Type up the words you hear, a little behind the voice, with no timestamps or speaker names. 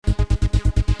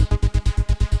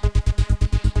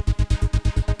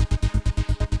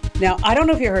Now, I don't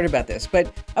know if you heard about this,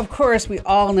 but of course, we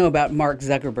all know about Mark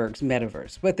Zuckerberg's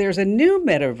metaverse. But there's a new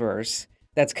metaverse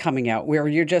that's coming out where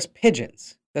you're just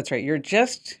pigeons. That's right. You're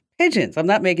just pigeons. I'm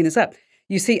not making this up.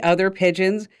 You see other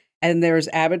pigeons, and there's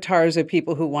avatars of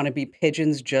people who want to be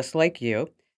pigeons just like you.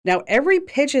 Now, every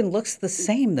pigeon looks the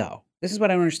same, though. This is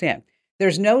what I don't understand.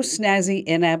 There's no snazzy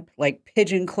in-app like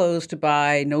pigeon clothes to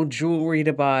buy, no jewelry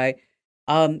to buy.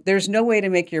 There's no way to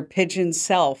make your pigeon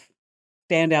self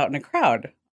stand out in a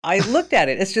crowd. I looked at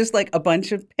it. It's just like a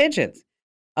bunch of pigeons.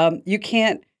 You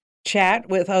can't chat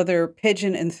with other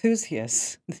pigeon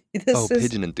enthusiasts.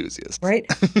 Pigeon enthusiasts. Right?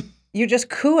 You just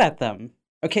coo at them.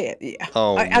 Okay.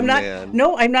 I'm not.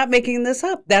 No, I'm not making this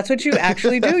up. That's what you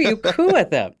actually do. You coo at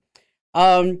them.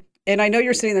 And I know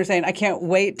you're sitting there saying, I can't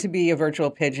wait to be a virtual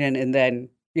pigeon and then,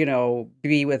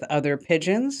 be with other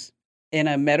pigeons in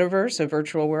a metaverse, a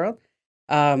virtual world.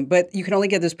 But you can only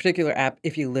get this particular app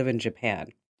if you live in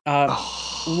Japan.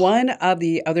 One of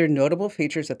the other notable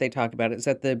features that they talk about is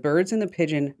that the birds in the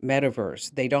pigeon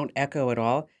metaverse, they don't echo at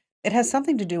all. It has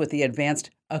something to do with the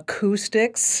advanced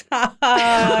acoustics.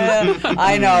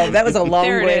 I know. That was a long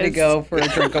way to go for a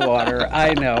drink of water.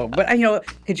 I know. But,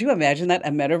 could you imagine that?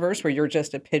 A metaverse where you're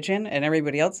just a pigeon and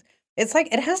everybody else? It's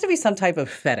like, it has to be some type of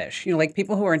fetish, like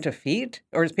people who are into feet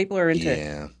or people who are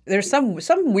into, there's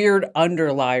some weird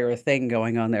underlier thing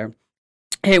going on there.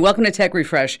 Hey, welcome to Tech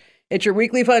Refresh. It's your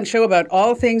weekly fun show about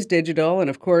all things digital. And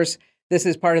of course, this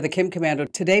is part of the Kim Commando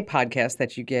Today podcast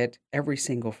that you get every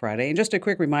single Friday. And just a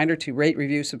quick reminder to rate,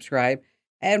 review, subscribe,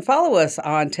 and follow us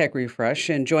on Tech Refresh.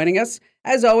 And joining us,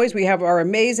 as always, we have our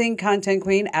amazing content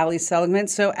queen, Ali Seligman.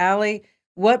 So, Ali,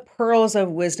 what pearls of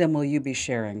wisdom will you be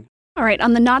sharing? All right,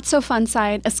 on the not-so-fun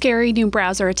side, a scary new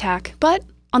browser attack. But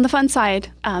on the fun side,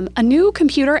 a new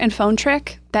computer and phone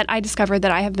trick that I discovered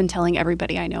that I have been telling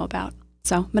everybody I know about.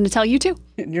 So I'm going to tell you, too.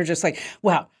 You're just like,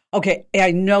 wow. Okay,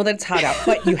 I know that it's hot out,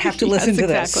 but you have to listen to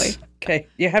this. Okay,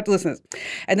 you have to listen to this.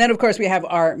 And then, of course, we have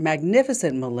our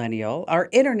magnificent millennial, our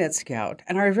internet scout,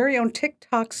 and our very own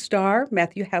TikTok star,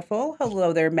 Matthew Heffel.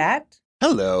 Hello there, Matt.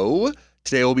 Hello.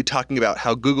 Today we'll be talking about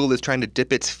how Google is trying to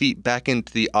dip its feet back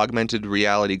into the augmented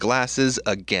reality glasses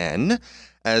again,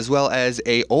 as well as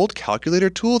a old calculator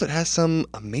tool that has some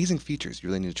amazing features you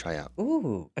really need to try out.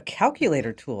 Ooh, a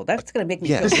calculator tool. That's going to make me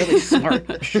feel really smart,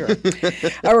 for sure.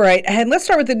 All right, and let's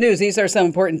start with the news. These are some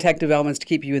important tech developments to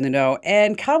keep you in the know.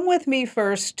 And come with me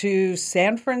first to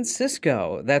San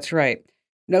Francisco. That's right.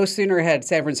 No sooner had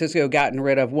San Francisco gotten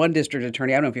rid of one district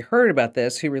attorney, I don't know if you heard about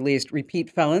this, who released repeat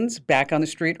felons back on the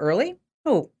street early.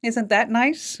 Oh, isn't that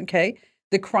nice? Okay.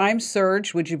 The crime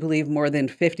surged, would you believe, more than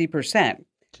 50%.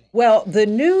 Well, the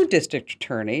new district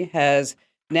attorney has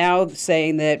now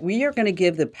saying that we are going to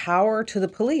give the power to the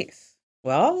police.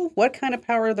 Well, what kind of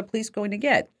power are the police going to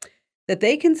get? That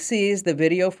they can seize the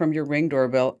video from your Ring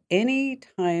doorbell any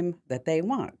time that they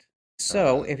want.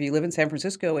 So if you live in San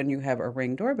Francisco and you have a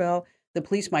Ring doorbell, the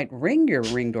police might ring your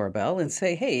Ring doorbell and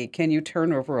say, hey, can you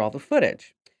turn over all the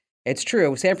footage? It's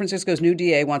true. San Francisco's new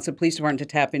DA wants the police department to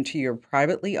tap into your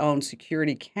privately owned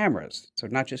security cameras, so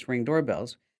not just Ring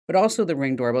doorbells, but also the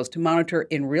Ring doorbells to monitor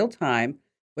in real time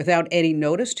without any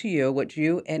notice to you what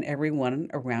you and everyone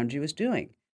around you is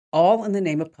doing, all in the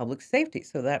name of public safety.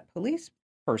 So that police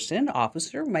person,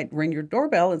 officer, might ring your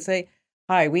doorbell and say,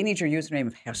 hi, we need your username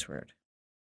and password.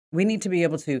 We need to be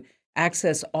able to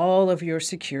access all of your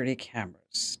security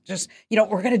cameras. Just, we're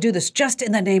going to do this just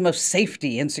in the name of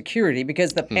safety and security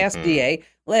because the past DA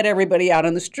let everybody out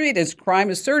on the street as crime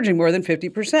is surging more than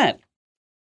 50%. All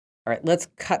right, let's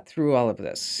cut through all of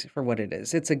this for what it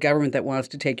is. It's a government that wants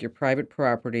to take your private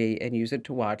property and use it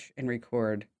to watch and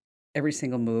record every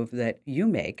single move that you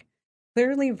make,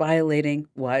 clearly violating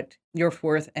what? Your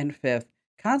Fourth and Fifth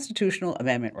Constitutional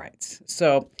Amendment rights.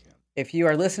 So if you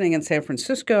are listening in San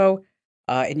Francisco,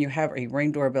 and you have a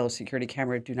Ring doorbell security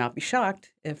camera, do not be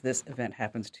shocked if this event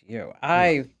happens to you.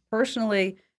 I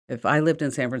personally, if I lived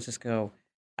in San Francisco,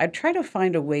 I'd try to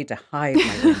find a way to hide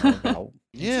my Ring doorbell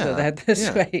so that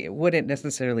this way it wouldn't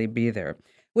necessarily be there.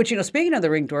 Which, speaking of the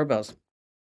Ring doorbells,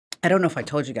 I don't know if I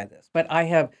told you guys this, but I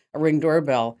have a Ring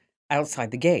doorbell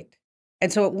outside the gate.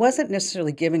 And so it wasn't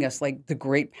necessarily giving us like the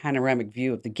great panoramic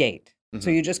view of the gate. So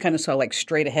you just kind of saw like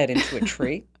straight ahead into a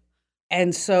tree.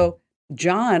 And so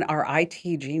John, our IT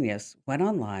genius, went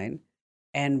online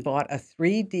and bought a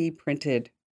 3D printed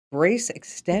brace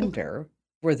extender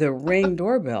for the Ring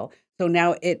doorbell. So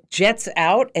now it jets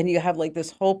out and you have like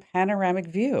this whole panoramic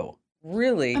view.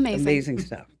 Really amazing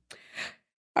stuff.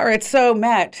 All right. So,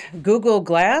 Matt, Google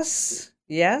Glass,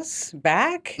 yes,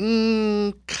 back?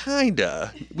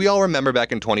 Kinda. We all remember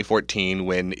back in 2014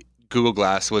 when Google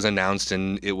Glass was announced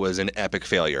and it was an epic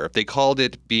failure. They called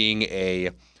it being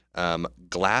a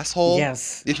glass hole.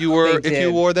 Yes, if you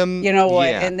wore them. You know what?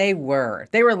 Yeah. And they were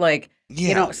like,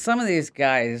 some of these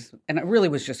guys, and it really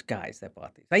was just guys that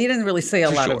bought these. You didn't really see a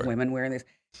lot of women wearing these,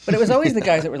 but it was always the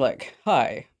guys that were like,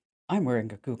 "Hi, I'm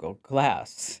wearing a Google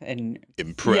Glass," and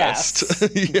impressed. Yes,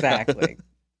 exactly.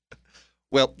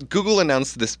 Well, Google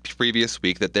announced this previous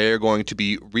week that they're going to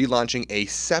be relaunching a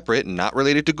separate, not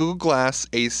related to Google Glass,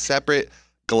 a separate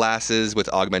glasses with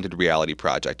augmented reality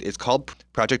project. It's called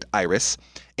Project Iris,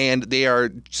 and they are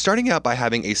starting out by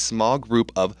having a small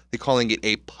group of, they're calling it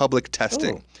a public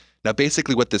testing. Ooh. Now,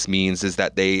 basically what this means is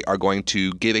that they are going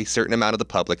to give a certain amount of the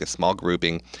public, a small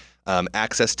grouping,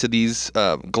 access to these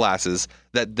glasses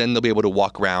that then they'll be able to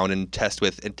walk around and test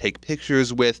with and take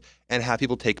pictures with and have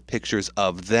people take pictures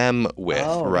of them with,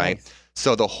 right? Nice.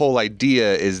 So the whole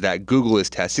idea is that Google is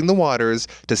testing the waters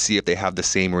to see if they have the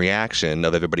same reaction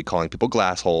of everybody calling people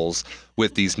glass holes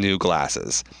with these new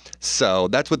glasses. So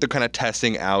that's what they're kind of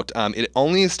testing out. It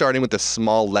only is starting with a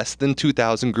small, less than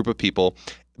 2,000 group of people,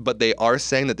 but they are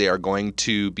saying that they are going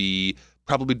to be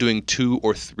probably doing 2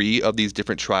 or 3 of these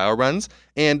different trial runs,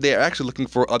 and they're actually looking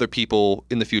for other people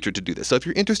in the future to do this. So if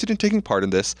you're interested in taking part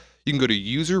in this, you can go to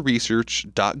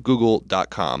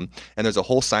userresearch.google.com, and there's a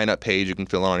whole sign-up page. You can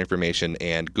fill out information,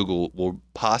 and Google will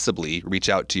possibly reach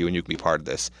out to you, and you can be part of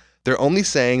this. They're only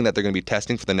saying that they're going to be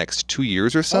testing for the next 2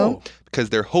 years or so because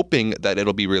they're hoping that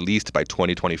it'll be released by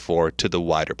 2024 to the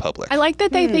wider public. I like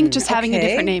that they think just having a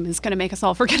different name is going to make us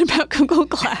all forget about Google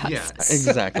Glass. Yeah,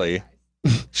 exactly.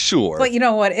 Sure. But you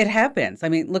know what? It happens. I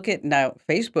mean, look at now.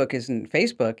 Facebook isn't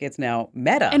Facebook. It's now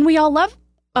Meta. And we all love...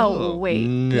 Oh, wait.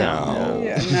 No.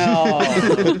 Yeah, no.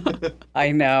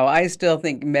 I know. I still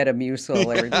think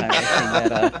Metamucil every time I see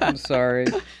Meta. I'm sorry.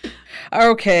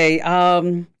 Okay.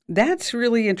 That's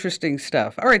really interesting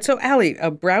stuff. All right. So, Allie,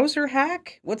 a browser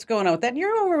hack? What's going on with that?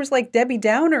 You're always like Debbie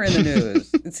Downer in the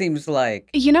news, it seems like.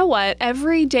 You know what?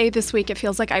 Every day this week, it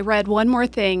feels like I read one more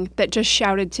thing that just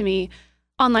shouted to me,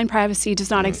 online privacy does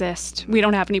not exist. We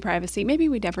don't have any privacy. Maybe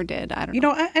we never did. I don't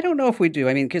know. I don't know if we do.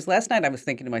 I mean, because last night I was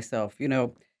thinking to myself,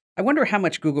 I wonder how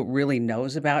much Google really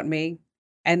knows about me.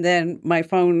 And then my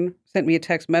phone sent me a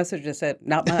text message that said,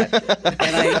 not much.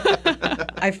 And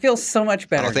I feel so much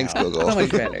better. Oh, thanks, now. Google. So much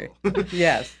better.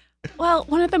 Yes. Well,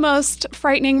 one of the most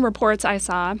frightening reports I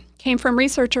saw came from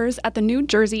researchers at the New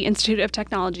Jersey Institute of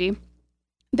Technology.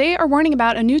 They are warning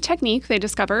about a new technique they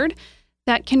discovered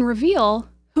that can reveal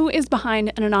who is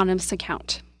behind an anonymous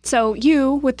account. So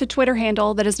you, with the Twitter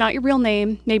handle that is not your real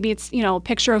name, maybe it's, a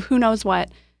picture of who knows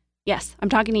what. Yes, I'm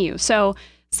talking to you. So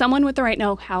someone with the right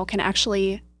know-how can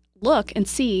actually look and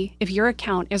see if your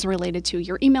account is related to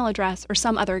your email address or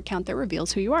some other account that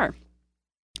reveals who you are.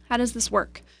 How does this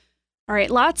work? All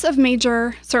right, lots of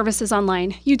major services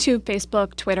online, YouTube,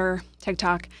 Facebook, Twitter,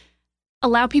 TikTok,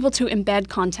 allow people to embed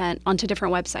content onto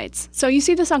different websites. So you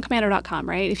see this on Komando.com,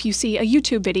 right? If you see a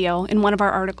YouTube video in one of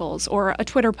our articles or a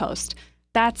Twitter post,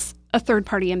 that's a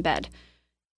third-party embed.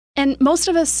 And most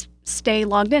of us stay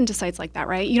logged into sites like that,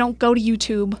 right? You don't go to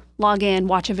YouTube, log in,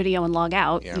 watch a video, and log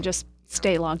out. Yeah. You just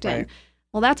stay logged in.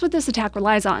 Well, that's what this attack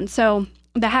relies on. So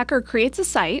the hacker creates a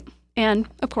site, and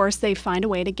of course, they find a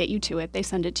way to get you to it. They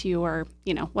send it to you or,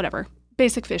 whatever,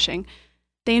 basic phishing.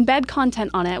 They embed content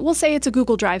on it. We'll say it's a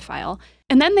Google Drive file.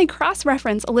 And then they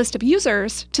cross-reference a list of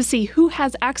users to see who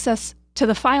has access to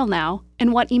the file now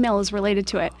and what email is related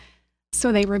to it.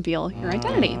 So they reveal your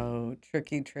identity. Oh,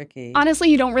 tricky. Honestly,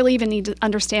 you don't really even need to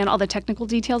understand all the technical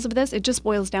details of this. It just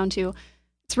boils down to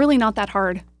it's really not that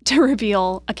hard to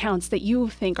reveal accounts that you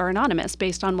think are anonymous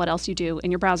based on what else you do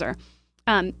in your browser.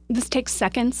 This takes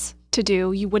seconds to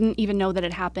do. You wouldn't even know that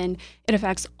it happened. It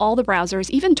affects all the browsers,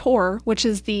 even Tor, which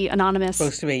is the anonymous.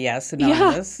 Supposed to be, yes,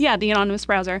 anonymous. Yeah, the anonymous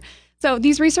browser. So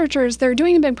these researchers, they're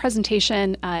doing a big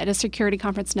presentation at a security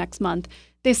conference next month.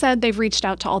 They said they've reached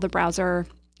out to all the browser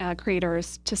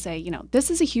creators to say, this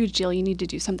is a huge deal. You need to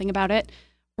do something about it.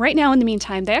 Right now, in the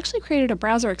meantime, they actually created a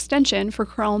browser extension for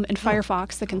Chrome and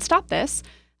Firefox that can stop this.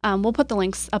 We'll put the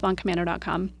links up on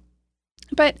Komando.com.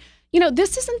 But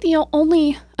this isn't the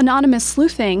only anonymous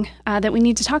sleuthing that we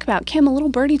need to talk about. Kim, a little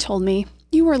birdie told me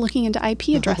you were looking into IP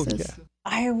addresses. Yeah.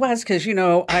 I was, because,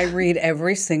 I read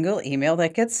every single email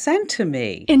that gets sent to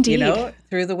me. Indeed.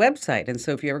 Through the website. And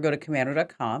so if you ever go to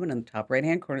Komando.com and in the top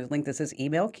right-hand corner, there's a link that says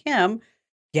Email Kim.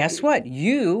 Guess what?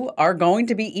 You are going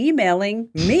to be emailing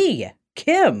me,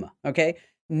 Kim, okay?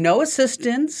 No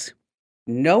assistants,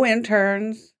 no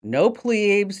interns, no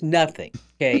plebes, nothing.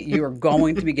 Okay, you are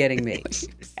going to be getting me.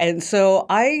 And so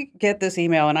I get this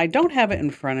email, and I don't have it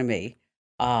in front of me.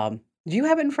 Do you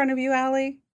have it in front of you,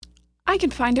 Allie? I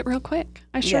can find it real quick.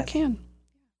 I sure can.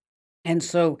 And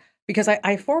so because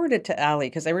I forward it to Allie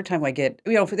because every time I get,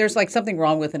 if there's like something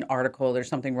wrong with an article, there's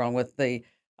something wrong with a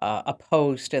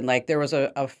post. And like there was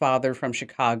a father from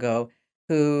Chicago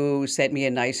who sent me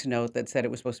a nice note that said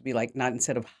it was supposed to be like, not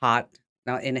instead of hot,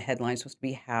 not in a headline, supposed to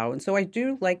be how. And so I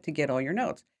do like to get all your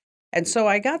notes. And so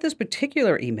I got this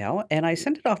particular email and I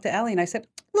sent it off to Allie and I said,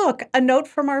 look, a note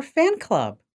from our fan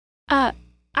club. I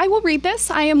will read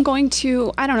this. I am going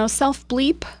to,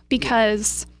 self-bleep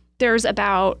because there's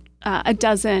about a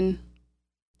dozen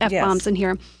F-bombs in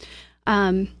here.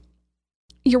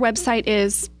 Your website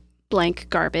is blank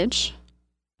garbage.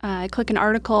 I click an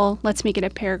article, lets me get a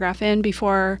paragraph in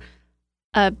before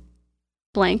a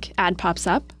blank ad pops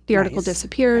up. The article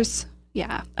disappears.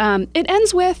 Yeah. It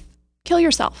ends with kill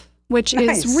yourself, which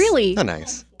is really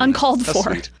uncalled for.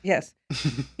 Sweet. Yes.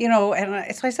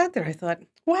 And so I sat there, I thought,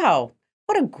 wow,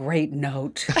 what a great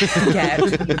note to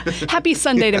get. Happy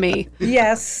Sunday to me.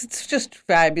 Yes, it's just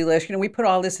fabulous. We put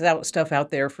all this stuff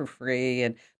out there for free.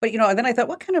 And then I thought,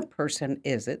 what kind of person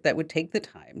is it that would take the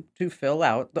time to fill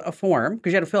out a form,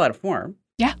 because you had to fill out a form.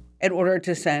 Yeah. In order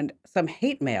to send some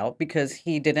hate mail because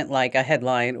he didn't like a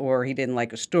headline or he didn't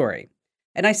like a story.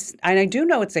 And I do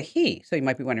know it's a he. So you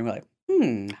might be wondering, like,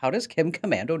 how does Kim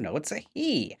Komando know it's a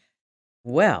he?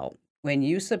 Well, when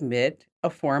you submit a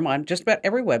form on just about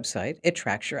every website, it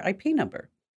tracks your IP number.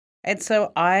 And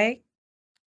so I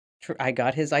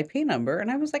got his IP number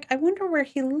and I was like, I wonder where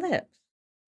he lives.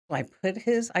 So I put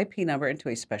his IP number into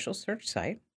a special search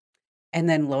site. And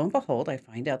then lo and behold, I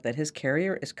find out that his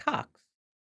carrier is Cox.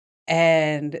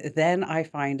 And then I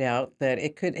find out that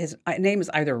his name is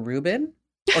either Ruben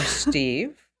or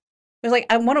Steve. It was like,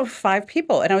 I'm one of 5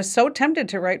 people. And I was so tempted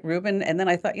to write Ruben. And then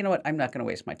I thought, you know what, I'm not going to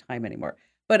waste my time anymore.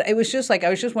 But it was just like, I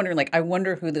was just wondering, like, I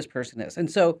wonder who this person is.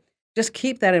 And so just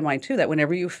keep that in mind, too, that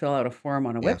whenever you fill out a form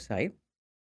on a website,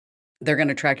 they're going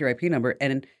to track your IP number.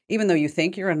 And even though you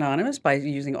think you're anonymous by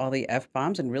using all the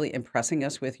F-bombs and really impressing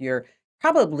us with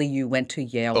probably you went to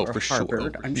Yale or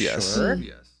Harvard, I'm sure.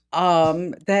 Yes.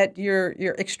 That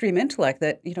your extreme intellect,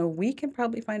 that, we can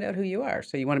probably find out who you are.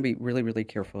 So you want to be really, really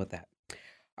careful with that.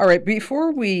 All right.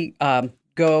 Before we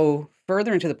go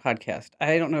further into the podcast,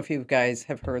 I don't know if you guys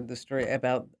have heard the story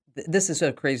about, this is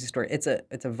a crazy story. It's a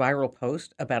viral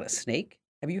post about a snake.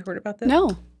 Have you heard about this?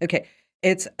 No. Okay.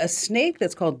 It's a snake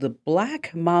that's called the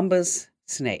black mamba's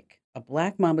snake, a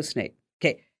black mamba snake.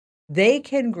 Okay. They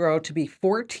can grow to be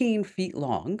 14 feet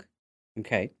long.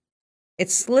 Okay. It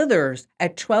slithers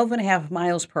at 12.5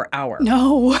 miles per hour.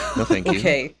 No. No, thank you.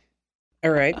 Okay.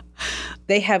 All right.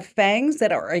 They have fangs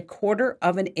that are 1/4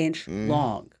 of an inch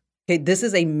long. Okay. This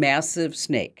is a massive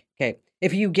snake. Okay.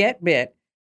 If you get bit,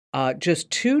 just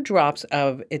 2 drops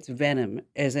of its venom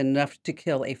is enough to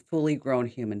kill a fully grown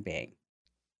human being.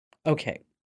 Okay.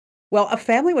 Well, a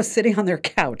family was sitting on their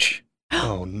couch.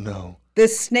 Oh, no.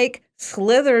 This snake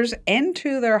slithers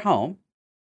into their home,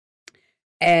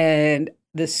 and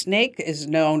the snake is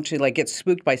known to get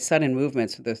spooked by sudden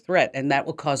movements of the threat, and that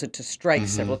will cause it to strike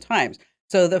several times.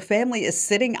 So the family is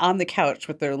sitting on the couch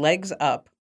with their legs up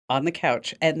on the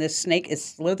couch, and this snake is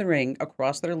slithering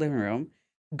across their living room,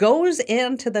 goes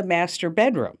into the master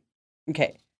bedroom.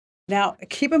 Okay. Now,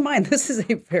 keep in mind, this is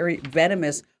a very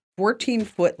venomous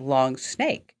 14-foot long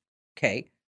snake. Okay.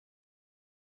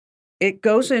 It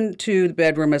goes into the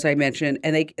bedroom, as I mentioned,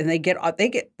 and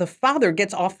the father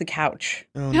gets off the couch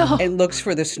and looks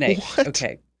for the snake. What?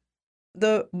 Okay.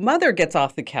 The mother gets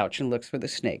off the couch and looks for the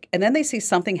snake, and then they see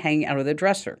something hanging out of the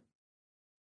dresser.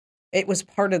 It was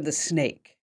part of the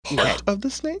snake. Part of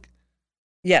the snake?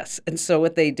 Yes. And so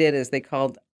what they did is they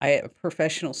called a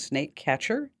professional snake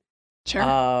catcher.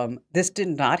 Sure. This did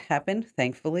not happen,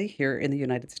 thankfully, here in the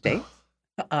United States.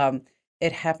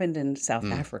 It happened in South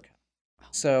Africa.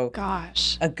 So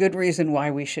gosh, a good reason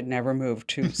why we should never move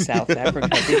to South Africa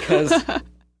because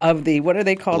of what are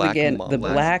they called Black again? mambas. The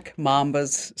black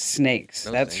mamba's snakes.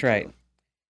 No, That's thank right. you.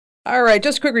 All right,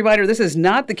 just a quick reminder, this is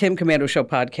not the Kim Komando Show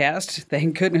podcast.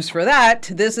 Thank goodness for that.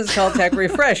 This is called Tech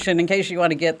Refresh. And in case you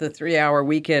want to get the 3-hour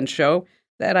weekend show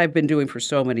that I've been doing for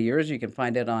so many years, you can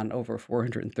find it on over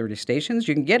 430 stations.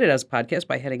 You can get it as a podcast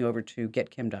by heading over to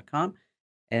getkim.com.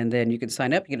 And then you can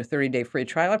sign up. You get a 30-day free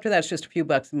trial. After that, it's just a few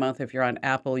bucks a month. If you're on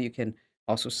Apple, you can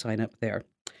also sign up there.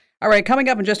 All right, coming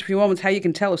up in just a few moments, how you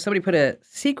can tell if somebody put a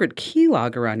secret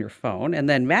keylogger on your phone. And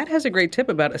then Matt has a great tip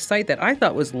about a site that I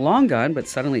thought was long gone, but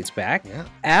suddenly it's back. Yeah.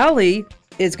 Allie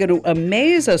is going to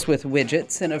amaze us with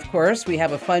widgets. And of course, we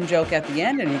have a fun joke at the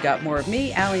end. And you got more of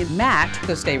me, Allie, and Matt.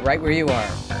 So stay right where you are.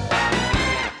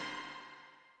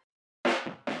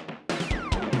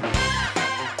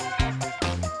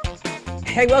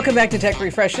 Hey, welcome back to Tech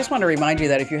Refresh. Just want to remind you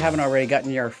that if you haven't already gotten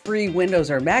your free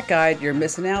Windows or Mac guide, you're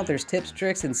missing out. There's tips,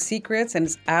 tricks, and secrets, and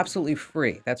it's absolutely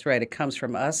free. That's right. It comes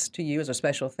from us to you as a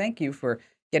special thank you for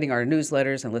getting our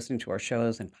newsletters and listening to our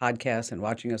shows and podcasts and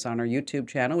watching us on our YouTube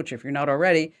channel, which if you're not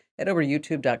already, head over to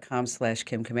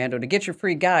youtube.com/KimCommando to get your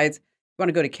free guides. You want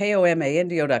to go to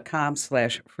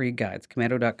komando.com/free guides,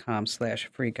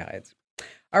 commando.com/free guides.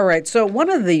 All right. So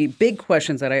one of the big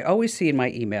questions that I always see in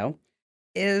my email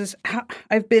is how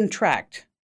I've been tracked.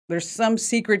 There's some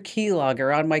secret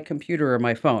keylogger on my computer or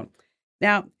my phone.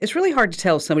 Now, it's really hard to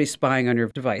tell if somebody's spying on your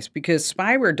device because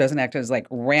spyware doesn't act as like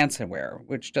ransomware,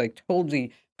 which like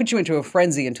totally puts you into a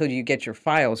frenzy until you get your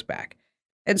files back.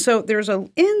 And so there's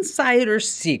an insider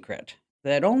secret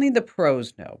that only the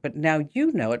pros know, but now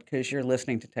you know it because you're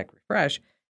listening to Tech Refresh,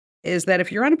 is that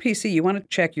if you're on a PC, you want to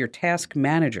check your task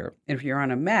manager. And if you're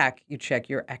on a Mac, you check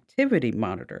your activity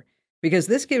monitor. Because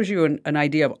this gives you an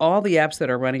idea of all the apps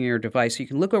that are running on your device. You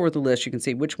can look over the list. You can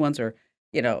see which ones are,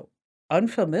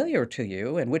 unfamiliar to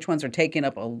you and which ones are taking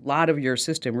up a lot of your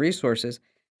system resources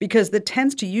because it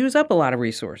tends to use up a lot of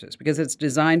resources because it's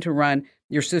designed to run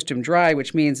your system dry,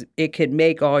 which means it can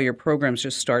make all your programs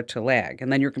just start to lag.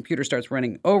 And then your computer starts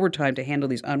running overtime to handle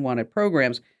these unwanted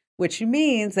programs, which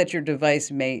means that your device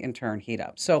may in turn heat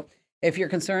up. So if you're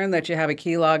concerned that you have a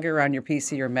keylogger on your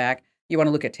PC or Mac, you want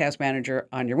to look at Task Manager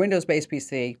on your Windows-based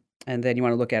PC, and then you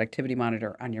want to look at Activity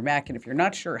Monitor on your Mac. And if you're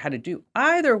not sure how to do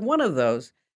either one of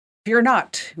those, if you're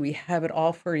not, we have it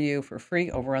all for you for free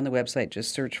over on the website.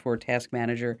 Just search for Task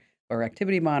Manager or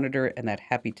Activity Monitor, and that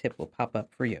happy tip will pop up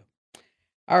for you.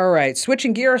 All right,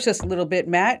 switching gears just a little bit,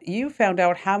 Matt, you found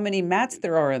out how many Matts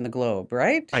there are in the globe,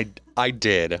 right? I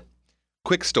did.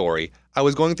 Quick story. I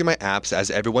was going through my apps, as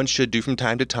everyone should do from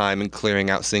time to time, and clearing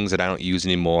out things that I don't use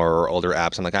anymore or older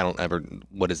apps. I'm like,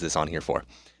 what is this on here for?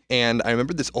 And I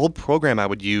remember this old program I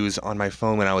would use on my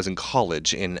phone when I was in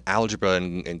college, in algebra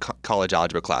and college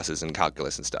algebra classes and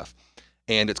calculus and stuff.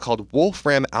 And it's called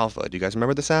Wolfram Alpha. Do you guys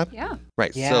remember this app? Yeah.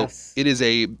 Right. Yes. So it is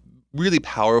a really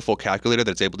powerful calculator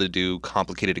that's able to do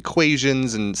complicated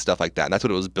equations and stuff like that. And that's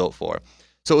what it was built for.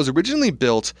 So it was originally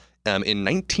built in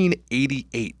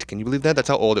 1988. Can you believe that? That's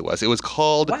how old it was. It was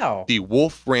called the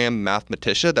Wolfram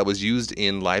Mathematica that was used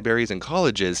in libraries and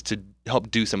colleges to help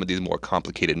do some of these more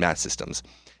complicated math systems.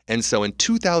 And so in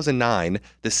 2009,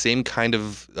 the same kind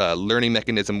of learning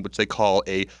mechanism, which they call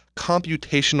a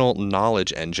computational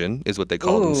knowledge engine, is what they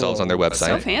call themselves on their website.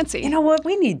 So fancy. You know what?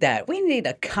 We need that. We need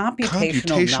a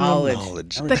computational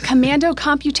knowledge. The Commando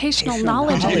Computational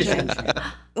Knowledge Engine.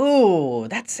 Ooh,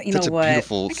 that's, you That's know a what?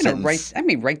 beautiful sentence.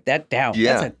 Write that down.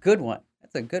 Yeah. That's a good one.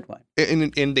 That's a good one.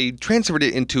 And they transferred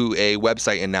it into a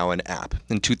website and now an app.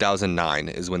 In 2009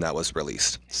 is when that was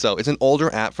released. So it's an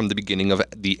older app from the beginning of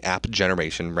the app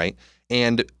generation, right?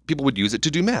 And people would use it to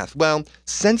do math. Well,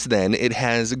 since then, it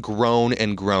has grown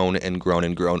and grown and grown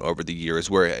and grown over the years,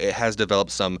 where it has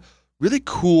developed some really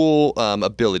cool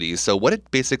abilities. So what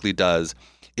it basically does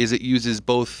is it uses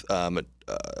both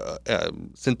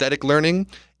synthetic learning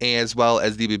as well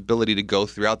as the ability to go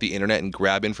throughout the internet and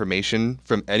grab information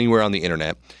from anywhere on the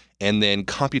internet and then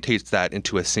computates that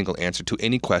into a single answer to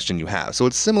any question you have. So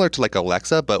it's similar to like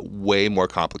Alexa, but way more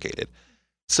complicated.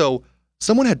 So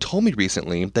someone had told me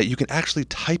recently that you can actually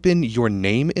type in your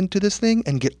name into this thing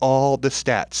and get all the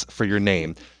stats for your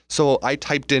name. So I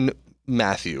typed in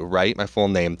Matthew, right? My full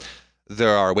name.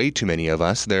 There are way too many of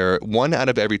us. One out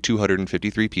of every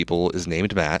 253 people is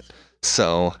named Matt.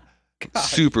 So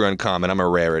super uncommon. I'm a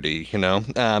rarity,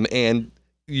 and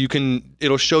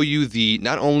it'll show you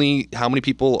not only how many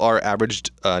people are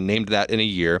averaged named that in a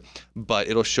year, but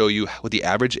it'll show you what the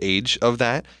average age of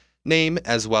that name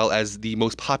as well as the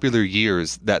most popular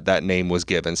years that name was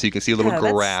given. So you can see a little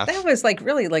graph. That was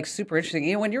really super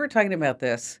interesting. When you were talking about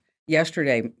this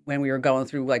yesterday when we were going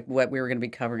through like what we were going to be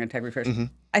covering on Tech Refresh,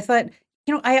 I thought,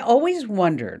 I always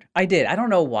wondered, I don't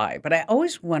know why, but I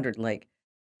always wondered like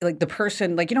the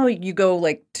person, you go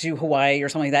like to Hawaii or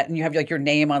something like that and you have like your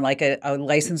name on like a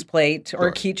license plate or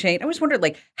a keychain. I always wondered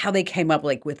like how they came up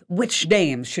like with which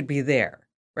names should be there.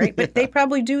 Right? But they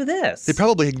probably do this. They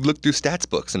probably look through stats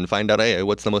books and find out, hey,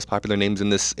 what's the most popular names in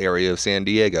this area of San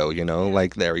Diego,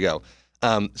 like there we go.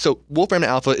 So Wolfram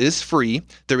Alpha is free.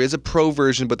 There is a pro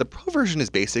version, but the pro version is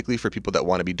basically for people that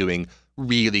want to be doing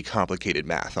really complicated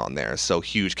math on there. So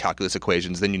huge calculus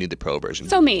equations, then you need the pro version.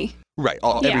 So me. Right.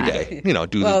 Every day.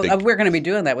 We're going to be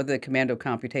doing that with the Commando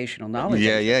Computational Knowledge.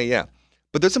 Yeah.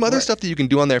 But there's some other stuff that you can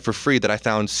do on there for free that I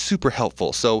found super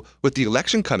helpful. So with the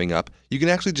election coming up, you can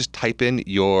actually just type in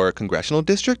your congressional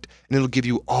district, and it'll give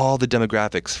you all the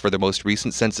demographics for the most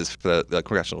recent census for the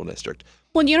congressional district.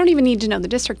 Well, you don't even need to know the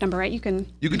district number, right? You can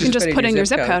just put in your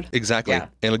zip code. Exactly. Yeah.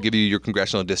 And it'll give you your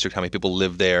congressional district, how many people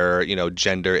live there,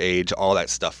 gender, age, all that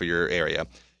stuff for your area.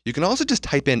 You can also just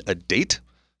type in a date.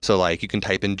 So like you can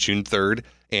type in June 3rd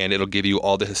and it'll give you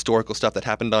all the historical stuff that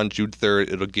happened on June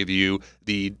 3rd. It'll give you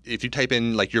if you type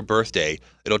in like your birthday,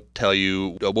 it'll tell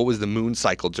you what was the moon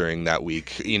cycle during that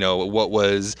week, what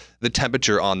was the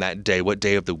temperature on that day, what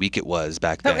day of the week it was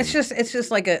back then. So it's just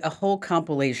like a whole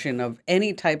compilation of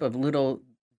any type of little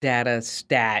data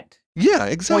stat. Yeah,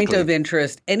 exactly. Point of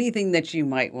interest, anything that you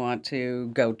might want to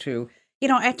go to.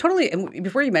 I totally, and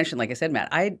before you mentioned, like I said, Matt,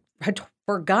 I had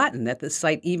forgotten that this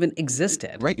site even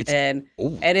existed. Right. And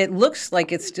it looks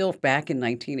like it's still back in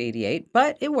 1988,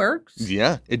 but it works.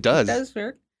 Yeah, it does. It does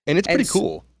work. And it's pretty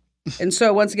cool. And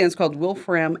so once again, it's called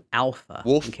Wolfram Alpha.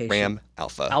 Wolfram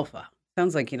Alpha. Alpha.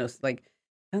 Sounds like,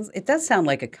 it does sound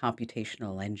like a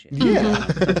computational engine. Yeah.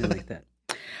 Something like that.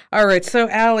 All right. So,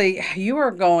 Allie, you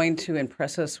are going to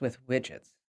impress us with widgets.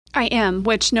 I am,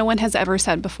 which no one has ever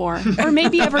said before, or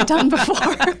maybe ever done before.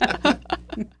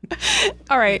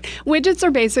 All right. Widgets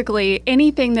are basically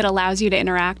anything that allows you to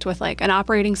interact with like an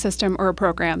operating system or a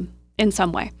program in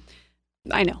some way.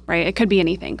 I know, right? It could be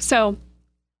anything. So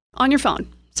on your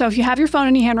phone. So if you have your phone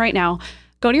in your hand right now,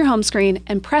 go to your home screen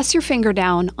and press your finger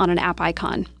down on an app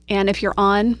icon. And if you're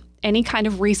on any kind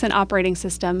of recent operating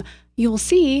system, you'll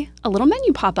see a little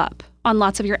menu pop up on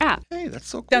lots of your apps. Hey, that's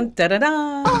so cool. Dun, da, da,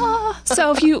 da.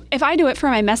 So if I do it for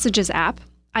my Messages app,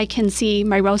 I can see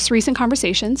my most recent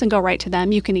conversations and go right to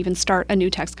them. You can even start a new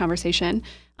text conversation.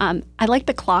 I like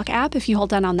the Clock app. If you hold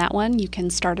down on that one, you can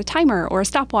start a timer or a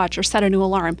stopwatch or set a new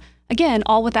alarm. Again,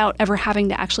 all without ever having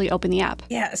to actually open the app.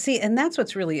 Yeah, see, and that's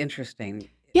what's really interesting.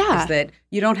 Yeah. Is that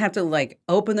you don't have to like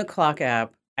open the Clock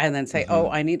app and then say, oh,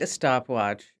 I need a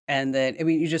stopwatch. And then,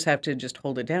 you just have to just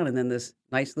hold it down and then this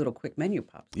nice little quick menu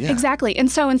pops. Yeah. Exactly. And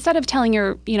so instead of telling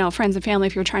your, friends and family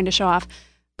if you're trying to show off,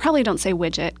 probably don't say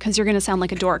widget because you're going to sound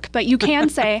like a dork. But you can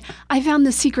say, I found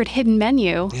this secret hidden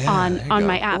menu on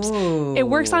my apps. Ooh. It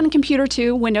works on a computer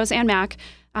too, Windows and Mac.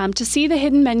 To see the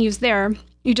hidden menus there,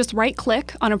 you just right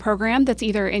click on a program that's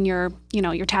either in your,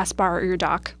 your taskbar or your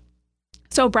dock.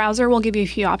 So browser will give you a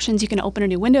few options. You can open a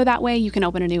new window that way. You can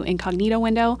open a new incognito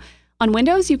window. On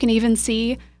Windows, you can even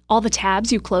see all the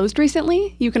tabs you closed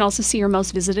recently. You can also see your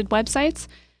most visited websites.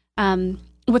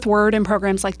 With Word and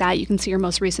programs like that, you can see your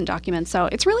most recent documents. So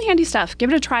it's really handy stuff. Give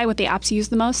it a try with the apps you use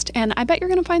the most, and I bet you're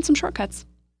going to find some shortcuts.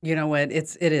 You know what?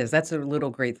 It is. That's a little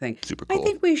great thing. Super cool. I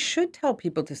think we should tell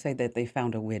people to say that they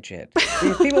found a widget.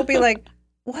 People will be like,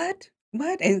 what?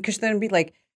 And because then it'd be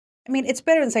like, it's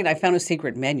better than saying I found a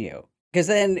secret menu. Because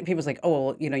then people's like, oh,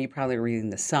 well, you're probably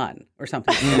reading The Sun or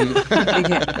something.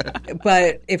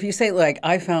 But if you say, like,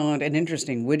 I found an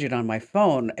interesting widget on my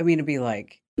phone, it'd be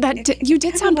like. You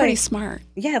did sound pretty smart.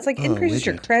 Yeah, it's like increases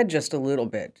your cred just a little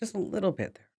bit. Just a little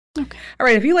bit there. Okay. All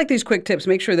right, if you like these quick tips,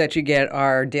 make sure that you get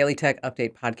our Daily Tech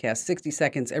Update podcast, 60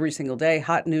 seconds every single day,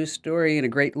 hot news story, and a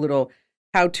great little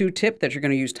how-to tip that you're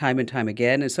going to use time and time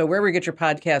again. And so wherever you get your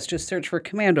podcast, just search for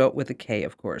Commando with a K,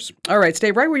 of course. All right,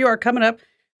 stay right where you are. Coming up,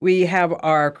 we have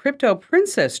our crypto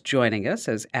princess joining us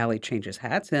as Allie changes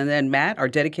hats. And then Matt, our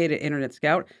dedicated internet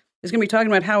scout, is going to be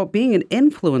talking about how being an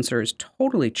influencer has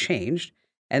totally changed.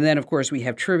 And then, of course, we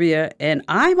have trivia. And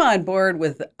I'm on board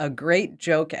with a great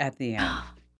joke at the end.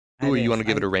 Ooh, you want to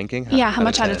give it a ranking? How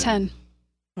much out of 10?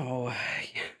 Oh,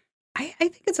 I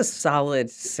think it's a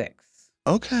solid 6.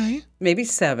 Okay. Maybe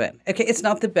 7. Okay, it's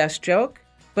not the best joke,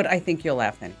 but I think you'll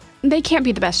laugh anyway. They can't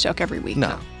be the best joke every week.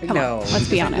 No. Come on, let's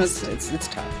be honest. It's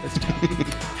tough. It's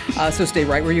tough. So stay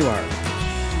right where you are.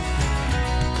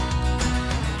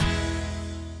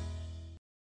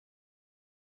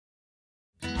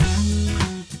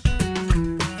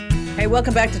 Hey,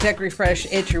 welcome back to Tech Refresh.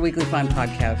 It's your weekly fun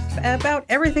podcast about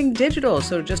everything digital.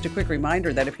 So just a quick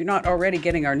reminder that if you're not already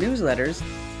getting our newsletters,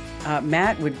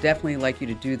 Matt would definitely like you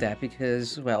to do that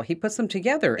because, well, he puts them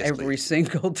together every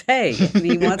single day. And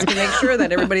he wants to make sure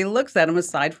that everybody looks at them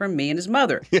aside from me and his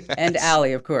mother and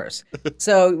Allie, of course.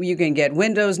 So you can get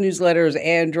Windows newsletters,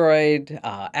 Android,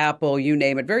 Apple, you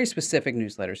name it, very specific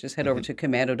newsletters. Just head over to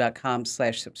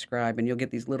commando.com/subscribe and you'll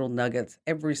get these little nuggets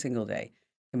every single day.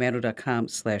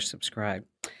 Commando.com/subscribe.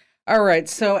 All right.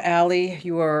 So, Allie,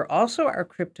 you are also our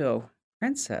crypto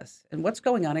princess. And what's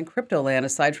going on in crypto land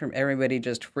aside from everybody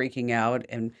just freaking out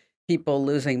and people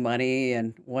losing money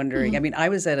and wondering? Mm-hmm. I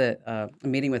was at a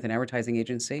meeting with an advertising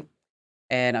agency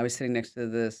and I was sitting next to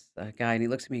this guy and he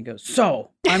looks at me and goes, so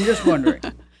I'm just wondering,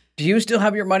 do you still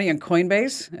have your money in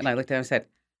Coinbase? And I looked at him and said,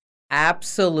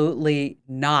 absolutely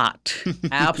not.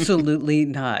 Absolutely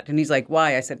not. And he's like,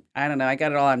 why? I said, I don't know. I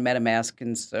got it all on MetaMask.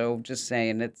 And so just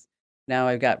saying, Now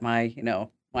I've got my,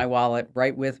 my wallet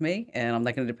right with me, and I'm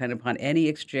not going to depend upon any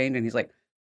exchange. And he's like,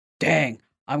 dang,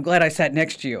 I'm glad I sat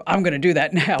next to you. I'm going to do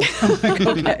that now. I'm like,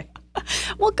 okay.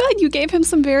 Well, good. You gave him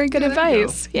some very good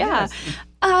advice. Yeah.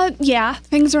 Yes.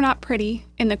 Things are not pretty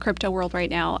in the crypto world right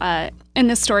now. And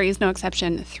this story is no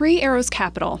exception. Three Arrows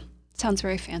Capital. Sounds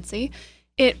very fancy.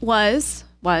 It was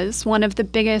one of the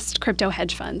biggest crypto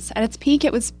hedge funds. At its peak,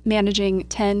 it was managing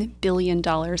 $10 billion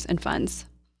in funds.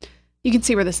 You can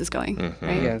see where this is going,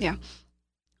 right? Yes. Yeah.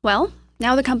 Well,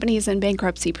 now the company is in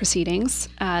bankruptcy proceedings.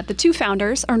 The two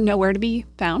founders are nowhere to be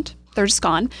found. They're just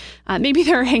gone. Maybe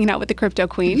they're hanging out with the crypto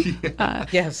queen.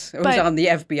 Yes, it was on the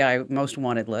FBI most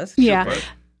wanted list. Yeah.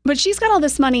 But she's got all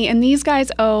this money, and these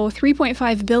guys owe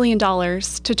 $3.5 billion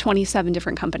to 27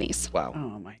 different companies. Wow.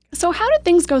 Oh, my God. So how did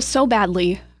things go so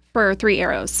badly for Three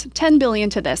Arrows? $10 billion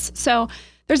to this. So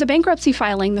there's a bankruptcy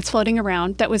filing that's floating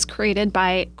around that was created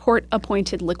by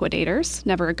court-appointed liquidators.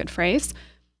 Never a good phrase.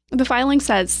 The filing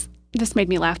says, this made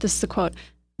me laugh, this is a quote,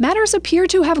 matters appear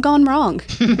to have gone wrong.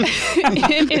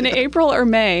 in April or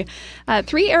May,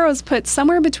 Three Arrows put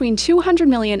somewhere between $200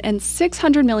 million and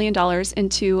 $600 million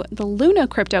into the Luna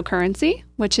cryptocurrency,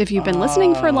 which if you've been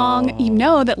listening for long, you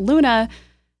know that Luna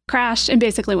crashed and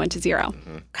basically went to zero.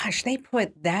 Gosh, they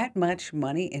put that much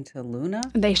money into Luna?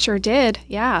 They sure did,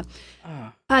 yeah.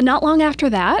 Not long after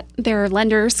that, their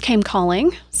lenders came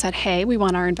calling, said, hey, we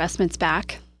want our investments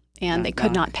back. And they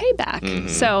could not pay back.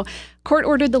 So court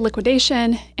ordered the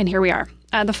liquidation, and here we are.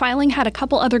 The filing had a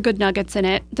couple other good nuggets in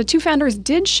it. The two founders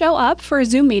did show up for a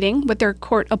Zoom meeting with their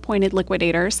court-appointed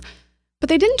liquidators, but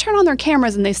they didn't turn on their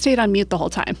cameras, and they stayed on mute the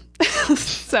whole time.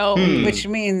 So, Which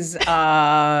means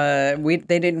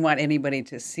they didn't want anybody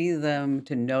to see them,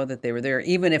 to know that they were there,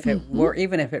 even if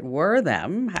it were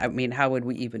them. I mean, how would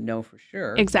we even know for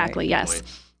sure? Exactly, right? yes.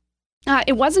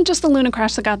 It wasn't just the Luna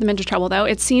crash that got them into trouble, though.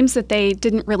 It seems that they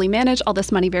didn't really manage all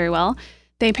this money very well.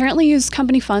 They apparently used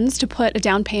company funds to put a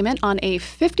down payment on a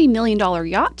 $50 million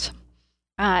yacht.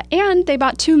 And they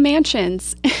bought two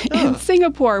mansions in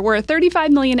Singapore worth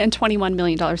 $35 million and $21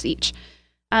 million each.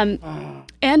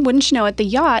 And wouldn't you know it, the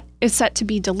yacht is set to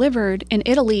be delivered in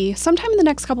Italy sometime in the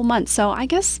next couple months. So I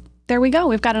guess there we go.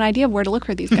 We've got an idea of where to look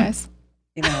for these guys.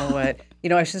 You know what?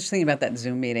 I was just thinking about that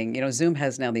Zoom meeting. Zoom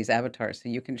has now these avatars, so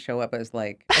you can show up as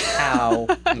like a cow,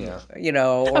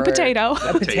 or a potato.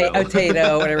 a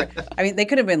potato, whatever. I mean, they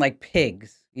could have been like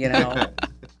pigs, Yeah.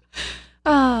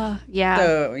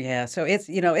 So it's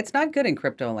it's not good in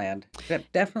crypto land.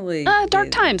 Definitely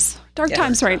dark times. Dark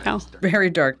times right now. Very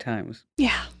dark times.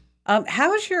 Yeah.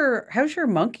 How's your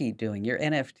monkey doing? Your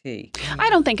NFT? I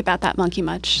don't think about that monkey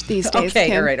much these days. Okay,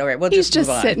 Kim. all right. We'll He's just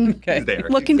move on. sitting, okay.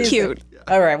 looking cute.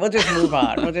 All right, we'll just move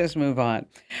on.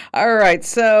 All right,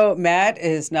 so Matt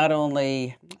is not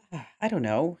only,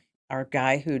 our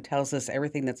guy who tells us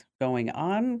everything that's going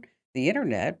on the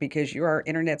internet, because you're our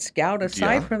internet scout.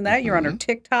 Aside from that, you're on our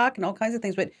TikTok and all kinds of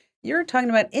things, but you're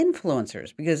talking about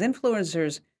influencers, because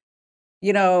influencers,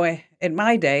 in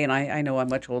my day, and I know I'm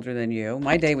much older than you,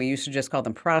 my day we used to just call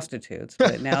them prostitutes,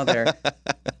 but now they're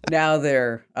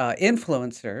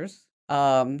influencers.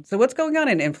 So what's going on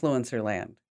in influencer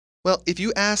land? Well, if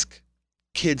you ask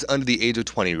kids under the age of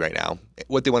 20 right now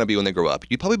what they want to be when they grow up,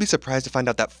 you'd probably be surprised to find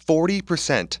out that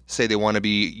 40% say they want to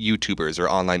be YouTubers or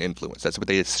online influencers. That's what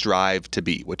they strive to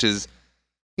be, which is,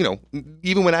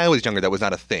 even when I was younger, that was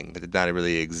not a thing. That did not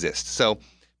really exist.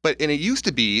 But it used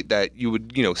to be that you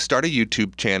would, start a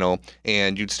YouTube channel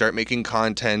and you'd start making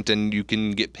content and you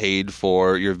can get paid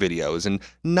for your videos, and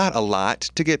not a lot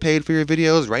to get paid for your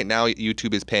videos. Right now,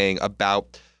 YouTube is paying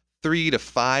about $3 to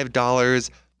 $5,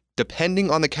 depending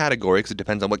on the category, because it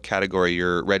depends on what category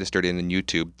you're registered in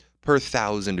YouTube, per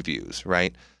 1,000 views,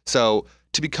 right? So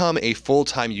to become a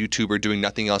full-time YouTuber doing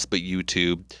nothing else but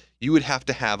YouTube, you would have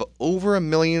to have over 1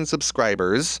 million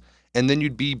subscribers, and then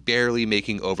you'd be barely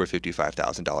making over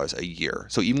 $55,000 a year.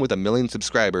 So even with 1 million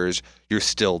subscribers, you're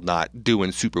still not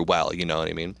doing super well, you know what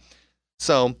I mean?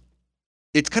 So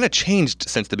it's kind of changed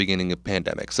since the beginning of the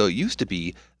pandemic. So it used to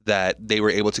be that they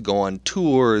were able to go on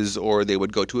tours, or they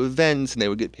would go to events and they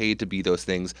would get paid to be those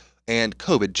things. And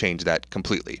COVID changed that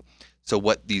completely. So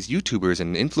what these YouTubers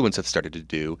and influencers have started to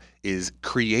do is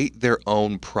create their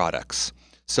own products.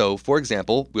 So, for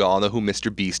example, we all know who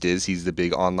Mr. Beast is. He's the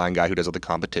big online guy who does all the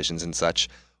competitions and such.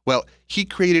 Well, he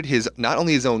created not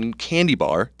only his own candy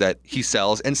bar that he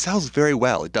sells, and sells very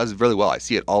well. It does really well. I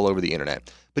see it all over the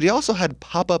internet. But he also had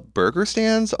pop-up burger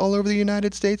stands all over the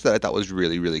United States that I thought was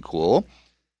really, really cool.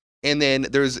 And then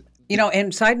there's...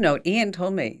 and side note, Ian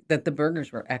told me that the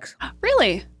burgers were excellent.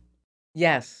 Really?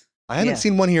 Yes. I haven't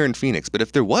seen one here in Phoenix, but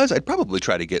if there was, I'd probably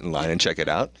try to get in line and check it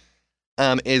out.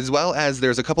 as well as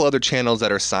there's a couple other channels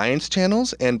that are science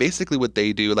channels. And basically what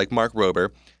they do, like Mark Rober,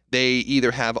 they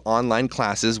either have online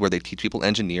classes where they teach people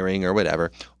engineering or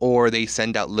whatever, or they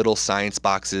send out little science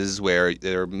boxes where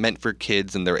they're meant for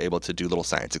kids and they're able to do little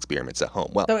science experiments at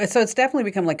home. Well, So it's definitely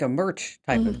become like a merch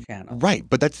type of channel. right.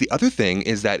 But that's the other thing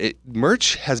is that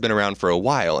merch has been around for a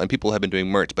while and people have been doing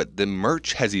merch, but the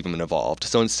merch has even evolved.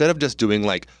 So instead of just doing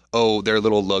like, oh, their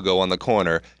little logo on the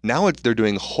corner, now they're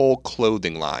doing whole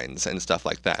clothing lines and stuff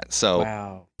like that. So,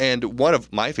 Wow. and one of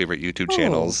my favorite YouTube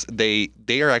channels, they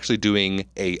are actually doing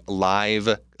a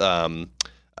live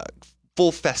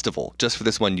full festival just for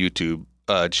this one YouTube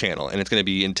channel, and it's going to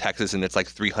be in Texas, and it's like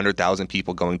 300,000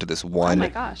 people going to this one Oh my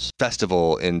gosh.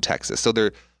 festival in Texas. So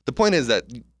the point is that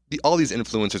all these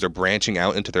influencers are branching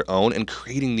out into their own and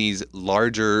creating these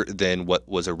larger than what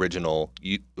was original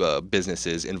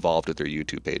businesses involved with their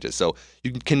YouTube pages. So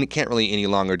you can't really any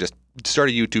longer just start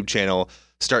a YouTube channel,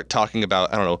 start talking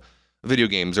about, I don't know, video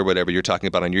games or whatever you're talking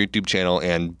about on your YouTube channel,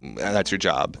 and that's your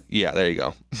job. Yeah, there you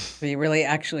go. So you really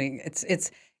actually,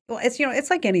 it's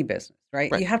like any business,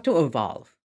 right? Right. You have to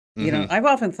evolve. You know, I've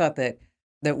often thought that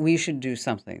we should do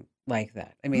something like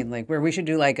that. I mean, like where we should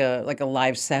do like a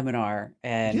live seminar,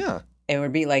 and Yeah. it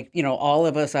would be like, all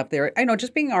of us up there, I know,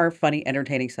 just being our funny,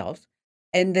 entertaining selves.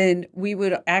 And then we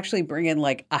would actually bring in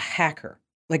like a hacker,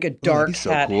 like a dark be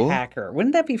so hat cool. hacker.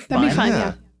 Wouldn't that be fun? That'd be fun, Yeah.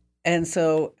 yeah. And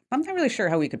so I'm not really sure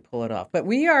how we could pull it off, but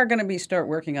we are going to start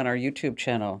working on our YouTube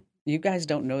channel. You guys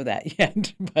don't know that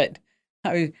yet, but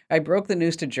I broke the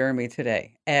news to Jeremy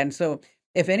today. And so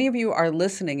if any of you are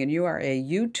listening and you are a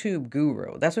YouTube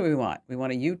guru, that's what we want. We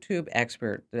want a YouTube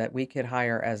expert that we could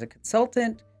hire as a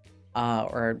consultant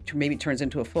or maybe turns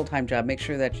into a full-time job. Make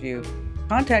sure that you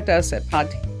contact us at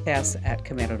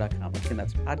podcasts@komando.com. Again,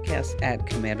 that's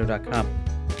podcasts@komando.com.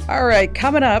 All right,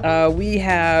 coming up, we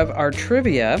have our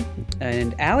trivia,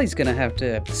 and Allie's going to have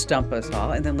to stump us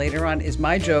all. And then later on is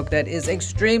my joke that is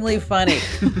extremely funny.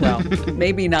 Well,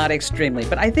 maybe not extremely,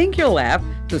 but I think you'll laugh,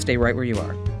 so stay right where you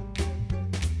are.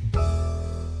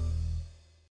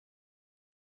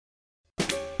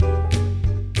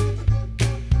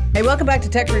 Hey, welcome back to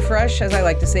Tech Refresh. As I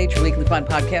like to say, it's your weekly fun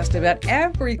podcast about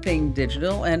everything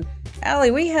digital. And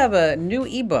Allie, we have a new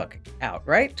ebook out,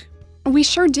 right? We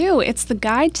sure do. It's the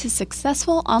guide to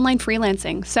successful online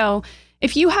freelancing. So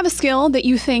if you have a skill that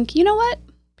you think, you know what,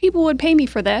 people would pay me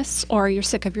for this, or you're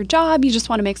sick of your job, you just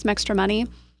want to make some extra money,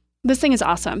 this thing is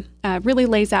awesome. Really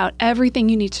lays out everything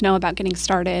you need to know about getting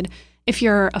started. If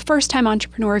you're a first-time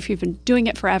entrepreneur, if you've been doing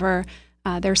it forever,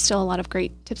 there's still a lot of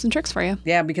great tips and tricks for you.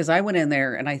 Yeah, because I went in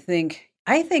there and I think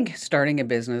starting a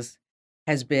business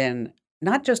has been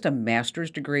not just a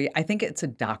master's degree, I think it's a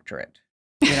doctorate.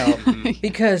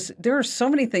 Because there are so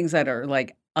many things that are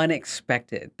like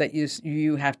unexpected that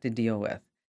you have to deal with.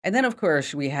 And then of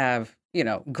course we have,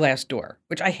 Glassdoor,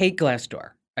 which I hate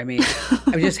Glassdoor. I mean,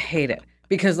 I just hate it.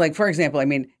 Because like, for example, I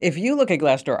mean, if you look at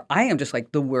Glassdoor, I am just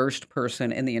like the worst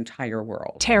person in the entire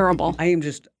world. Terrible. I am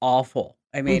just awful.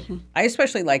 I mean, I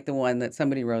especially like the one that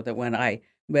somebody wrote that well,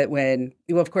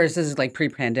 of course, this is like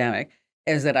pre-pandemic,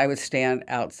 is that I would stand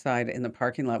outside in the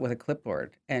parking lot with a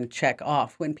clipboard and check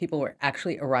off when people were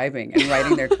actually arriving and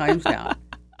writing their times down.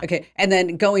 Okay. And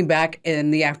then going back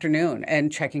in the afternoon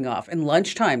and checking off, and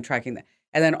lunchtime tracking that.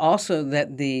 And then also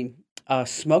that the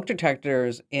smoke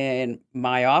detectors in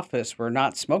my office were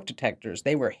not smoke detectors.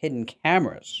 They were hidden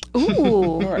cameras.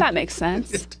 Ooh, that makes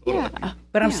sense. Yeah.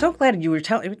 But I'm so glad you were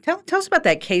tell us about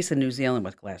that case in New Zealand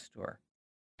with Glassdoor.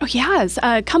 Oh, yes.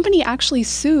 A company actually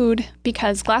sued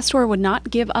because Glassdoor would not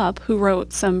give up, who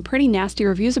wrote some pretty nasty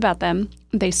reviews about them.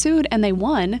 They sued and they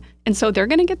won. And so they're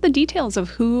going to get the details of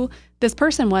who this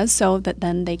person was so that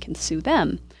then they can sue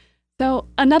them. So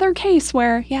another case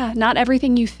where, not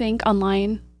everything you think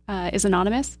online is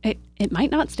anonymous. It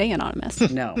might not stay anonymous.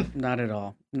 No, not at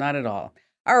all. Not at all.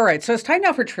 All right. So it's time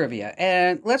now for trivia.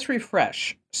 And let's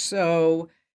refresh. So,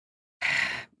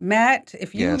 Matt,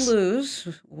 if you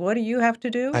lose, what do you have to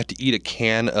do? I have to eat a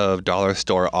can of dollar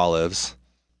store olives.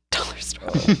 Dollar store.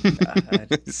 Oh,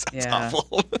 God. Sounds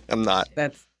awful. I'm not.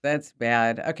 That's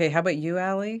bad. Okay. How about you,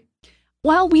 Allie?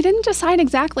 Well, we didn't decide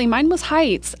exactly. Mine was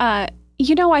heights. I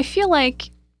feel like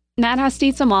Matt has to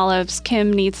eat some olives.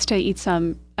 Kim needs to eat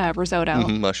some risotto.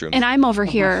 Mushrooms. And I'm over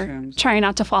here mushrooms. trying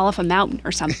not to fall off a mountain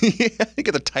or something. You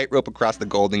get the tightrope across the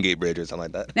Golden Gate Bridge or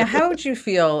something like that. Now, how would you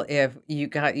feel if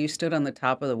you stood on the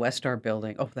top of the West Star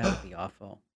building? Oh, that would be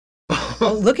awful.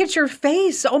 Oh, look at your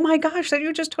face. Oh my gosh, that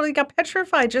you just totally got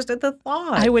petrified just at the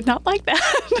thought. I would not like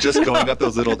that. Just going up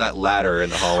that ladder in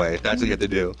the hallway. That's what you have to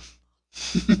do.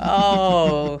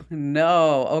 Oh,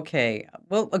 no. Okay.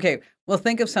 We'll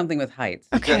think of something with heights.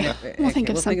 Okay. We'll think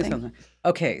of we'll something.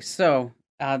 Okay, so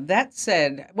that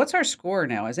said, what's our score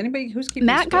now? Is anybody who's keeping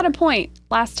Matt score? got a point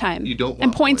last time. You don't want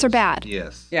And points are bad.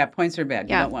 Yes. Yeah, points are bad.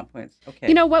 Yeah. You don't want points. Okay.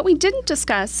 You know, what we didn't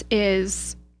discuss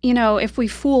is, if we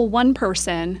fool one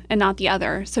person and not the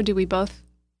other. So do we both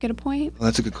get a point? Well,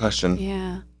 that's a good question.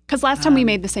 Yeah. Because last time we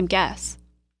made the same guess.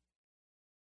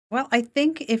 Well, I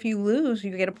think if you lose,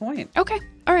 you get a point. Okay.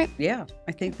 All right. Yeah,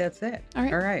 I think that's it. All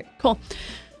right. All right. Cool.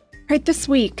 All right, this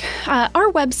week,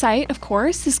 our website, of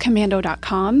course, is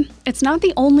commando.com. It's not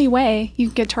the only way you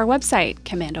can get to our website.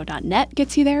 Commando.net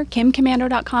gets you there,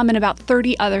 kimcommando.com, and about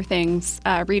 30 other things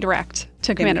redirect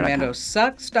to commando.com.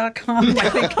 CommandoSucks.com, I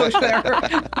think, goes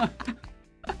there.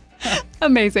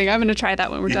 Amazing. I'm going to try that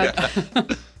when we're done.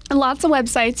 And lots of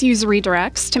websites use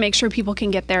redirects to make sure people can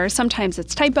get there. Sometimes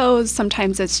it's typos.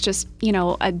 Sometimes it's just,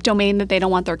 a domain that they don't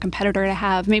want their competitor to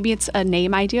have. Maybe it's a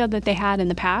name idea that they had in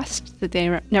the past that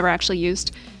they never actually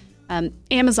used.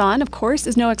 Amazon, of course,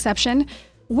 is no exception.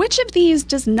 Which of these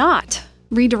does not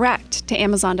redirect to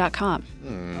Amazon.com?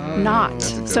 Not.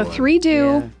 So 3 do,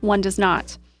 Yeah. 1 does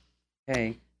not.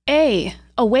 Okay. A,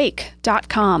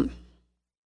 awake.com.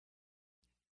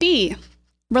 B,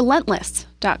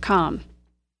 relentless.com.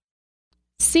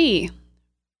 C,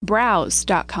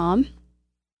 browse.com.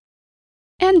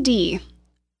 And D,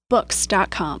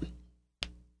 books.com.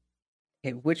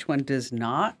 Okay, which one does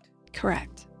not?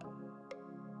 Correct.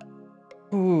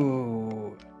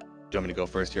 Ooh. Do you want me to go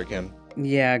first here, Kim?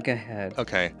 Yeah, go ahead.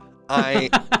 Okay. I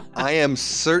am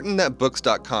certain that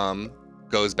books.com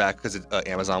goes back because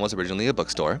Amazon was originally a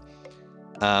bookstore.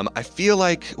 I feel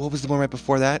like, what was the one right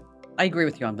before that? I agree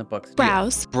with you on the books.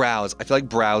 Browse. Browse. I feel like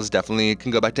Browse definitely can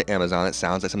go back to Amazon. It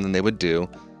sounds like something they would do.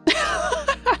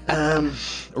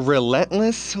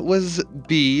 Relentless was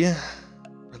B.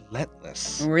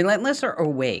 Relentless. Relentless or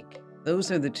awake?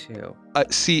 Those are the two.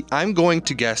 See, I'm going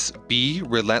to guess B,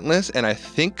 relentless, and I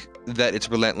think that it's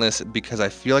relentless because I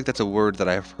feel like that's a word that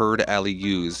I've heard Allie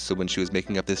use. So when she was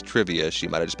making up this trivia, she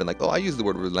might have just been like, oh, I use the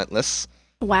word relentless.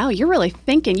 Wow, you're really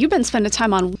thinking. You've been spending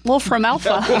time on Wolfram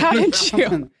Alpha, haven't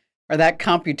you? Or that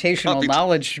computational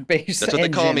knowledge base That's what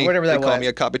engine, they call me. whatever that They call was. me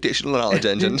a computational knowledge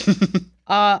engine.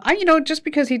 Just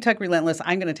because he took relentless,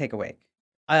 I'm going to take awake.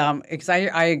 Because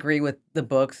I agree with the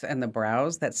books and the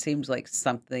browse. That seems like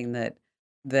something that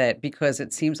because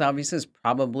it seems obvious is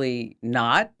probably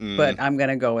not, but I'm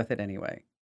going to go with it anyway.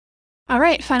 All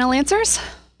right, final answers?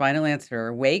 Final answer,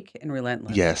 awake and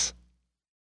relentless. Yes.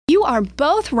 You are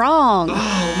both wrong.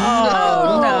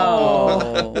 Oh,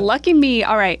 no. Lucky me.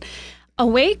 All right.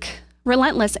 Awake,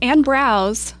 relentless, and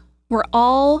browse were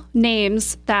all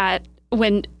names that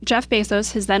when Jeff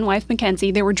Bezos, his then wife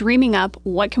Mackenzie, they were dreaming up,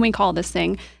 what can we call this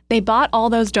thing? They bought all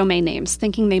those domain names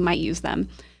thinking they might use them.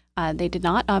 They did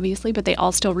not, obviously, but they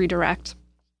all still redirect.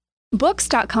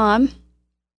 Books.com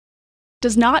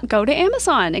does not go to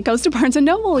Amazon. It goes to Barnes &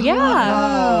 Noble. Yeah.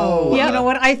 Oh, Yep. You know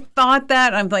what? I thought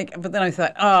that. But then I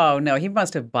thought, oh, no, he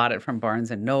must have bought it from Barnes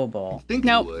 & Noble. I think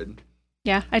Nope. you would.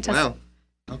 Yeah, I tested.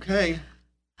 Wow. Okay.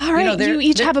 All right, you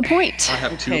each have a point. I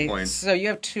have 2 points. So you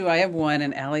have 2, I have 1,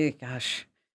 and Allie, gosh,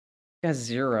 got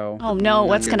 0. Oh no,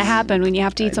 what's going to happen when you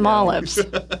have to eat some olives?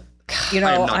 You know,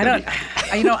 I am not I gonna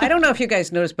don't. I don't know if you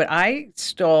guys noticed, but I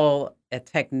stole a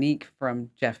technique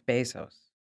from Jeff Bezos.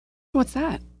 What's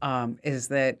that? Is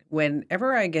that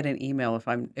whenever I get an email,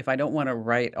 if I don't want to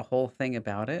write a whole thing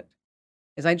about it,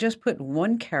 is I just put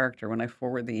one character when I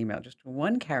forward the email, just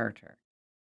one character,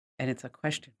 and it's a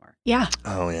question mark. Yeah.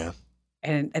 Oh, yeah.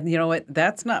 And you know what?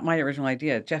 That's not my original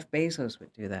idea. Jeff Bezos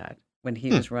would do that when he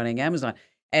was running Amazon.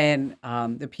 And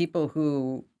the people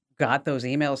who got those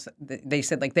emails, they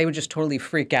said like they would just totally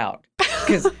freak out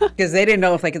because they didn't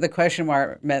know if like the question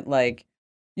mark meant like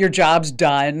your job's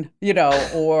done,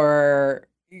 or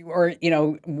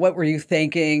what were you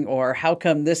thinking, or how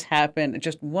come this happened?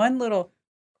 Just one little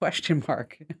question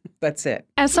mark. That's it.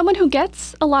 As someone who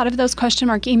gets a lot of those question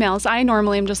mark emails, I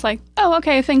normally am just like, oh,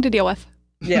 okay, a thing to deal with.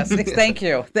 Yes, thank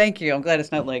you. Thank you. I'm glad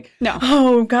it's not like, No.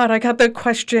 oh, God, I got the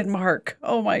question mark.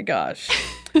 Oh, my gosh.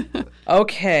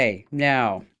 Okay,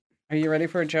 now, are you ready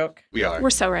for a joke? We are.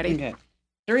 We're so ready. Okay.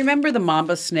 Do you remember the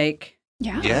mamba snake?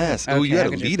 Yeah. Yes. Oh, you Okay, had I a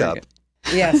could just lead take up. it.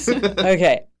 Yes.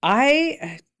 Okay.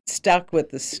 I stuck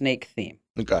with the snake theme.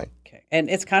 Okay. Okay. And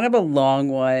it's kind of a long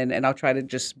one, and I'll try to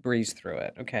just breeze through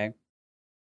it. Okay.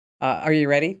 Are you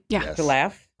ready Yeah. Yes. to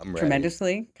laugh I'm ready.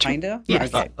 tremendously? Kind of?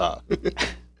 Yes. Okay.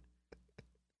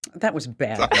 That was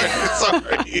bad.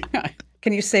 Sorry.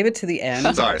 Can you save it to the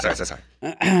end? Sorry.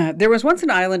 There was once an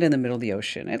island in the middle of the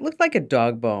ocean. It looked like a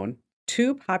dog bone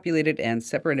two populated ends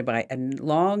separated by a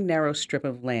long, narrow strip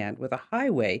of land with a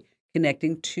highway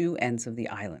connecting two ends of the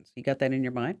island. So you got that in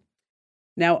your mind?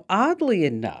 Now, oddly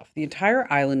enough, the entire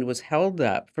island was held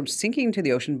up from sinking into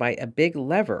the ocean by a big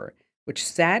lever, which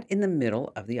sat in the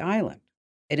middle of the island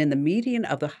and in the median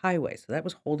of the highway. So that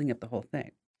was holding up the whole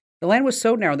thing. The land was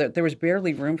so narrow that there was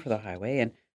barely room for the highway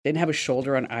and didn't have a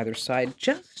shoulder on either side,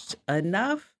 just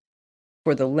enough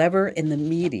for the lever in the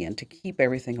median to keep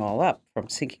everything all up from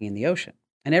sinking in the ocean.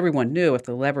 And everyone knew if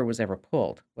the lever was ever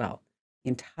pulled, well, the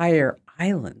entire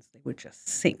islands, they would just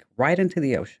sink right into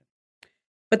the ocean.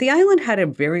 But the island had a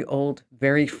very old,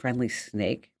 very friendly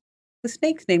snake. The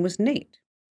snake's name was Nate,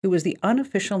 who was the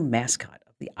unofficial mascot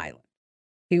of the island.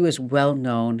 He was well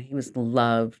known, he was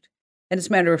loved, and as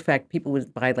a matter of fact, people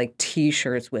would buy like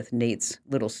T-shirts with Nate's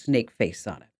little snake face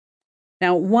on it.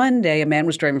 Now, one day, a man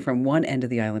was driving from one end of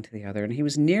the island to the other, and he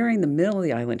was nearing the middle of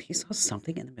the island. He saw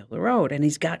something in the middle of the road, and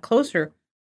he's got closer.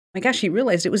 My gosh, he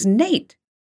realized it was Nate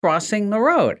crossing the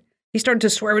road. He started to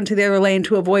swerve into the other lane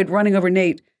to avoid running over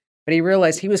Nate, but he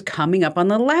realized he was coming up on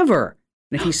the lever.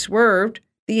 And if he swerved,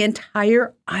 the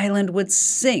entire island would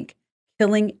sink,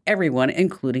 killing everyone,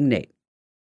 including Nate.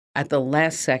 At the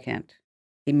last second,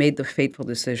 he made the fateful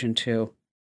decision to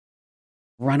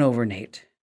run over Nate,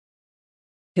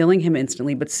 killing him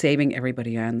instantly, but saving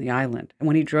everybody on the island. And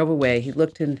when he drove away, he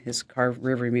looked in his car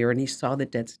rearview mirror and he saw the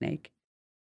dead snake,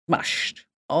 mushed,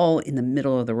 all in the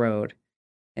middle of the road.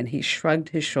 And he shrugged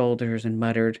his shoulders and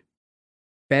muttered,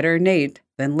 "Better Nate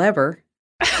than lever."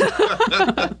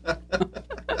 That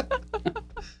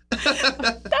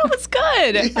was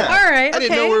good. Yeah. All right. I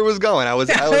didn't know where it was going. I was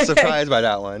surprised by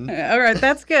that one. All right,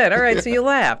 that's good. All right, so you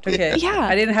laughed. Okay. Yeah.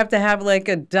 I didn't have to have like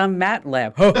a dumb Matt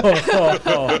laugh. All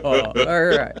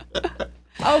right.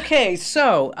 Okay,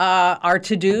 so our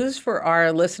to-dos for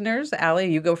our listeners.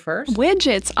 Allie, you go first.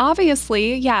 Widgets,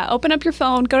 obviously. Yeah, open up your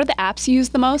phone, go to the apps you use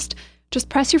the most. Just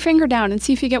press your finger down and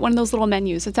see if you get one of those little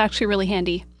menus. It's actually really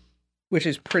handy. Which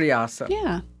is pretty awesome.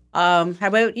 Yeah. How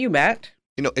about you, Matt?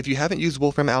 You know, if you haven't used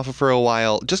Wolfram Alpha for a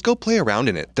while, just go play around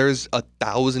in it. There's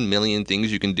 1,000 million things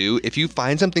you can do. If you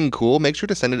find something cool, make sure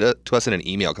to send it to us in an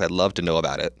email because I'd love to know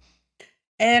about it.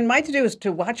 And my to-do is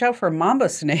to watch out for mamba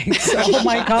snakes. Oh,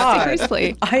 my God.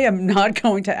 Seriously. I am not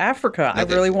going to Africa. I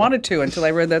really wanted to until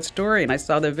I read that story and I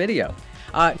saw the video.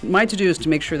 My to-do is to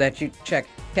make sure that you check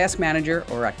Task Manager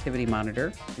or Activity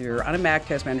Monitor. If you're on a Mac,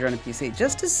 Task Manager on a PC,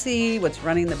 just to see what's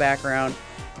running in the background.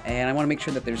 And I want to make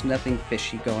sure that there's nothing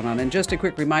fishy going on. And just a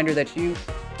quick reminder that you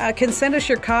can send us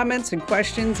your comments and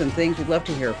questions and things. We'd love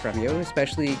to hear from you,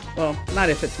 especially, well, not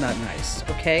if it's not nice,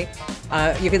 okay?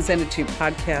 You can send it to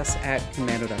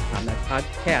podcasts@komando.com. That's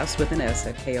podcast with an S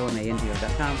at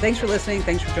komando.com. Thanks for listening.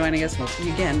 Thanks for joining us. And we'll see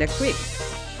you again next week.